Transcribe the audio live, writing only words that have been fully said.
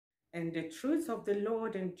and the truth of the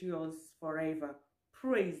Lord endures forever.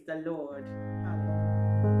 Praise the Lord.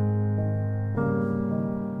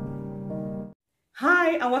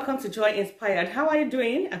 Hi, and welcome to Joy Inspired. How are you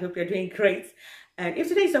doing? I hope you're doing great. And if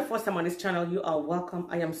today is your first time on this channel, you are welcome.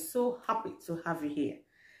 I am so happy to have you here.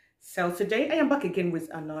 So today I am back again with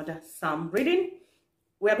another Psalm reading.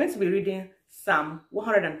 We are going to be reading Psalm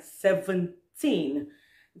 117.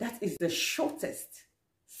 That is the shortest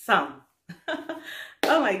Psalm.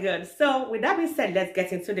 Oh my God. So with that being said, let's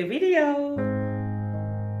get into the video.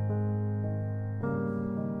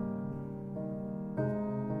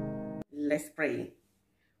 Let's pray.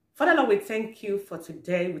 Father Lord, we thank you for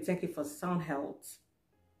today. We thank you for sound health.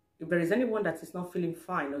 If there is anyone that is not feeling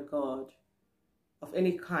fine, oh God, of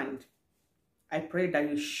any kind, I pray that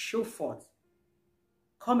you show forth.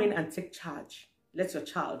 Come in and take charge. Let your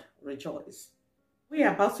child rejoice. We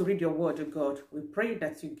are about to read your word, oh God. We pray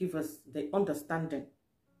that you give us the understanding,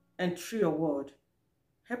 and through your word,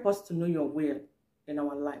 help us to know your will in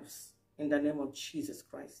our lives. In the name of Jesus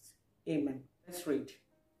Christ. Amen. Let's read.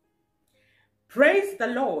 Praise the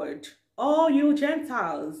Lord, all you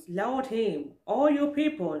Gentiles, laud him, all you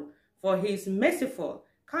people, for his merciful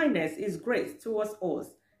kindness is great towards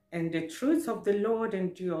us, and the truth of the Lord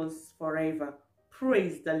endures forever.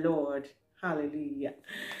 Praise the Lord. Hallelujah.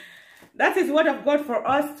 That is the word of God for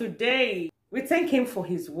us today. We thank him for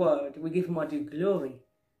his word. We give him all the glory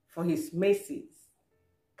for his mercies,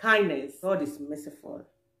 kindness. God is merciful.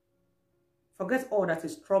 Forget all that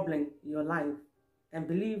is troubling your life and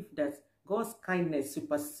believe that God's kindness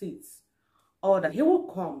supersedes all that. He will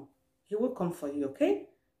come. He will come for you, okay?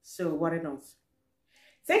 So worry not.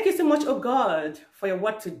 Thank you so much, oh God, for your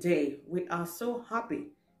word today. We are so happy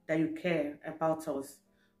that you care about us.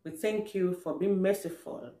 We thank you for being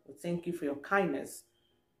merciful. We thank you for your kindness.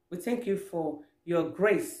 We thank you for your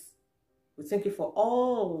grace. We thank you for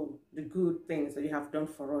all the good things that you have done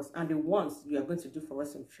for us and the ones you are going to do for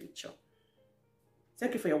us in future.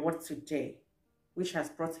 Thank you for your word today, which has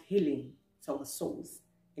brought healing to our souls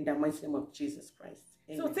in the mighty name of Jesus Christ.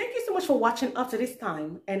 Amen. So thank you so much for watching up to this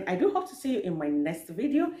time, and I do hope to see you in my next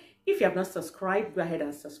video. If you have not subscribed, go ahead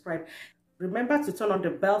and subscribe. Remember to turn on the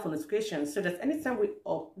bell for notifications so that anytime we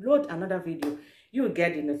upload another video, you will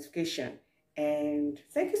get the notification. And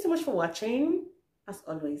thank you so much for watching. As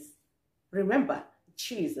always, remember,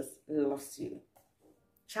 Jesus loves you.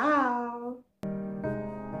 Ciao.